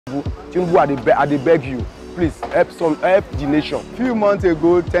Tinubu, I beg you, please help the nation. Few months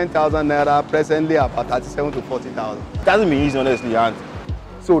ago, 10,000 naira, presently about 37 to 40,000. It hasn't been easy, honestly, and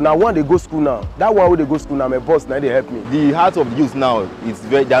so now when they go school now, that one where they go school now, my boss now they help me. the heart of the youth now,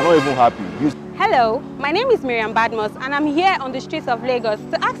 they are not even happy. Hello, my name is Miriam Badmus and I'm here on the streets of Lagos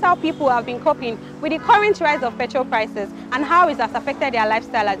to ask how people have been coping with the current rise of petrol prices and how it has affected their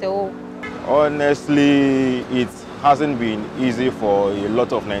lifestyle as a whole. Honestly, it hasn't been easy for a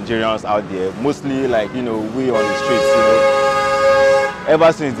lot of Nigerians out there, mostly like, we on the streets,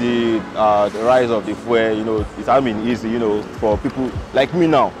 Ever since the rise of the fuel, it hasn't been easy, for people like me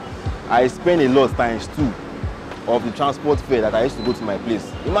now. I spend a lot times 2 of the transport fare that I used to go to my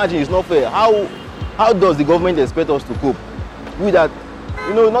place. Imagine, it's not fair. How does the government expect us to cope with that?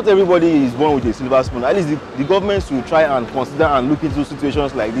 Not everybody is born with a silver spoon. At least the government should try and consider and look into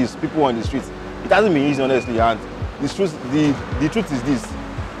situations like this, people on the streets. It hasn't been easy, honestly, and the truth is this.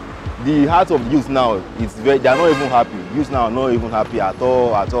 The heart of the youth now, they are not even happy. Youth now are not even happy at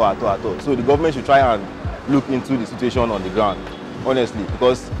all. So the government should try and look into the situation on the ground, honestly,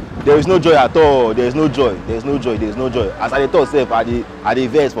 because there is no joy at all. There is no joy. As I thought, self, are they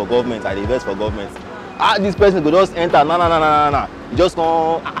vex for government? This person could just enter, nah. Just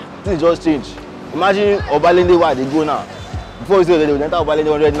come, things just change. Imagine Obalende where they go now. Before you say they will enter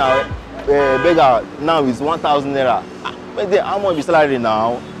Obalende 100 now, beggar now is 1,000 naira. But then how much is salary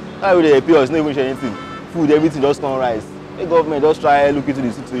now? How will they pay us? Not even share anything. Food, everything just come rise. The government just try look into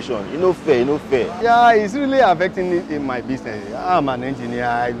the situation. Fair. Yeah, it's really affecting in my business. I'm an engineer,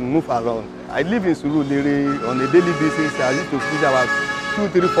 I move around. I live in Surulere on a daily basis. I used to fish about 2,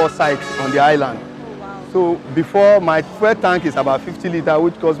 3, 4 sites on the island. So before, my fuel tank is about 50 liters,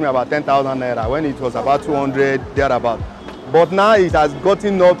 which cost me about 10,000 naira when it was about 200, thereabout. But now it has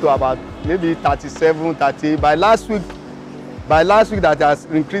gotten up to about maybe 37, 30. By last week that has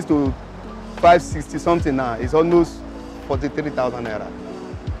increased to 560 something now. It's almost 43,000 naira.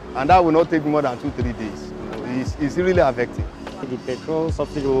 And that will not take more than 2-3 days. It's really affecting. The petrol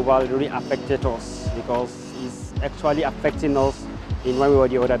subsidy removal really affected us because it's actually affecting us in one way or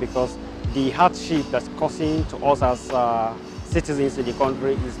the other because the hardship that's causing to us as citizens in the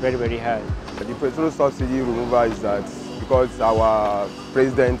country is very, very high. The petrol subsidy removal is that because our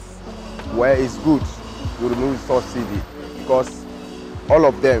president, where it's good to remove subsidy, because all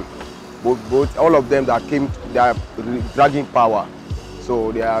of them, all of them that came, they are dragging power.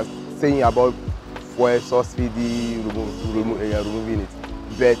 So they are saying about fuel subsidy, removing it.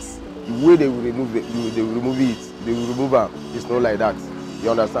 But the way they will remove it, they will remove it. It's not like that.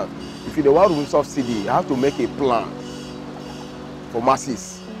 You understand? If you want to remove subsidy, you have to make a plan for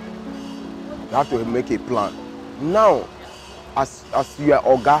masses. You have to make a plan. Now, as you are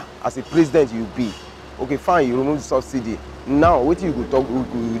Oga, as a president you be, okay, fine, you remove the subsidy. Now, what you could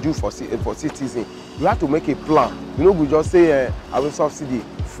do for citizens, you have to make a plan. We just say, I will subsidy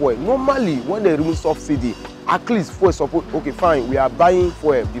fuel. Normally, when they remove subsidy, at least fuel support, okay, fine, we are buying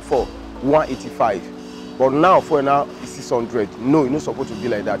fuel before 185. But now, fuel now is 600. No, it's not supposed to be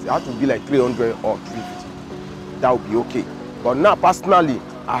like that. It has to be like 300 or 350. That would be okay. But now, personally,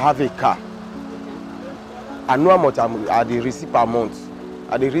 I have a car. I know how much I receive per month.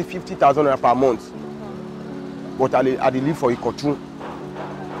 I receive 50,000 per month. But I live for Ikotu.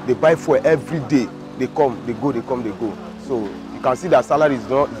 They buy fuel every day. They come, they go, they come, they go. So you can see that salary is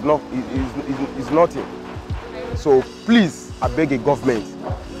nothing. So please, I beg the government,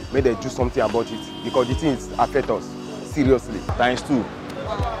 may they do something about it because the things affect us seriously. Times two.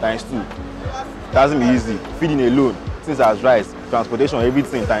 It hasn't been easy. Feeding alone, things has rise, transportation,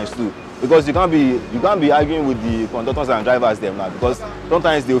 everything times 2. Because you can't be arguing with the conductors and drivers them now because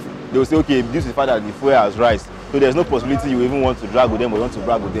sometimes they will say, okay, due to the fact that the fuel has rise, so there's no possibility you even want to drag with them or want to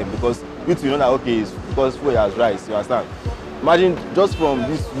brag with them because you know that okay, it's because fuel has rise. You understand? Imagine just from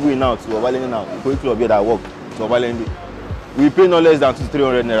this way now to Obalende now, the curriculum here that work to Obalende, we pay no less than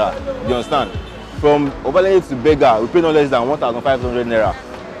 200-300 naira. You understand? From Obalende to Bega, we pay no less than 1,500 naira.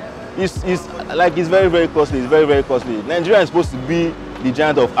 It's very, very costly. It's very, very costly. Nigeria is supposed to be the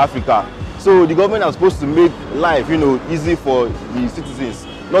giant of Africa. So the government is supposed to make life, easy for the citizens,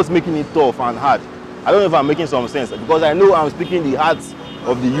 not making it tough and hard. I don't know if I'm making some sense because I know I'm speaking the hearts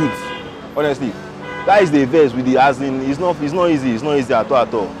of the youth. Honestly, that is the verse with the as in. It's not easy. It's not easy at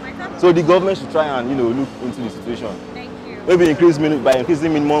all. So the government should try and look into the situation. Thank you. Maybe by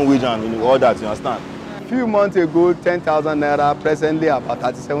increasing minimum wage and all that. You understand? A few months ago, 10,000 naira. Presently, about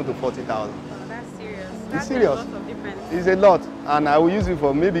 37 to 40,000. That's serious. It's serious. A lot of difference. It's a lot, and I will use it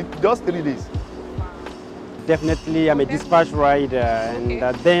for maybe just 3 days. Definitely, I'm a dispatch rider, and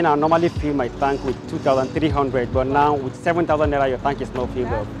then I normally fill my tank with 2,300, but now with 7,000 naira, your tank is not filled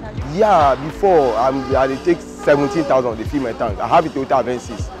up. Yeah, before I take 17,000 to fill my tank. I have a Toyota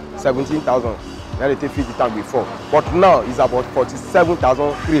Avensis, 17,000. Then they fill the tank before, but now it's about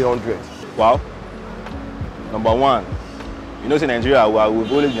 47,300. Wow. Number one, you know, in Nigeria,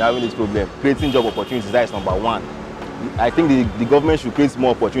 we've always been having this problem, creating job opportunities. That is number one. I think the government should create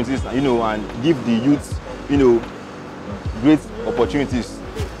more opportunities, you know, and give the youth, you know, great opportunities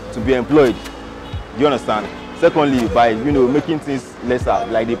to be employed. Do you understand? Secondly, by, you know, making things lesser,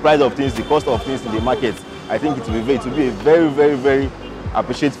 like the price of things, the cost of things in the market. I think it will be a very, very, very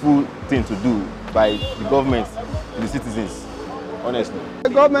appreciable thing to do by the government to the citizens, honestly. The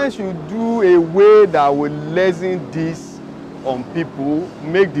government should do a way that will lessen this on people,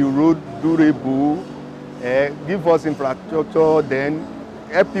 make the road durable, give us infrastructure, then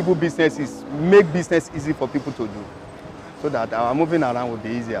help people businesses, make business easy for people to do, so that our moving around will be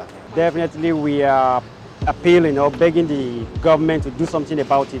easier. Definitely, we are appealing or begging the government to do something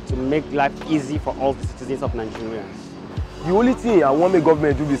about it to make life easy for all the citizens of Nigeria. The only thing I want the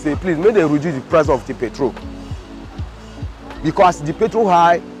government to do is say, please make them reduce the price of the petrol. Because the petrol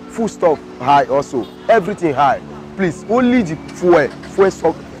high, food stuff high also, everything high. Please, only the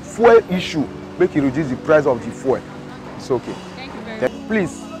fuel issue, make it reduce the price of the fuel. It's okay. Thank you very much.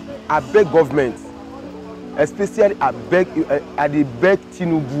 Please, I beg government, especially I beg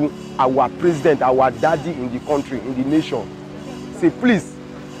Tinubu, our president, our daddy in the country, in the nation. Say, please,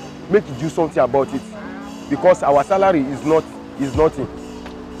 make it do something about it. Because our salary is nothing.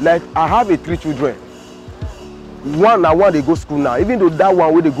 Like, I have 3 children. One they go school now. Even though that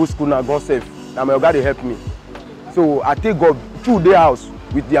one where they go school now, God safe. Now my God they help me. So I take God to their house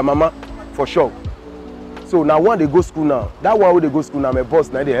with their mama for sure. So now one they go school now. That one where they go school now, my boss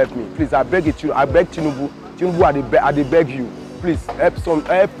now they help me. Please, I beg Tinubu. Tinubu, I beg you. Please help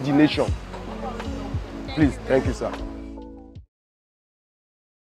the nation. Please, thank you, sir.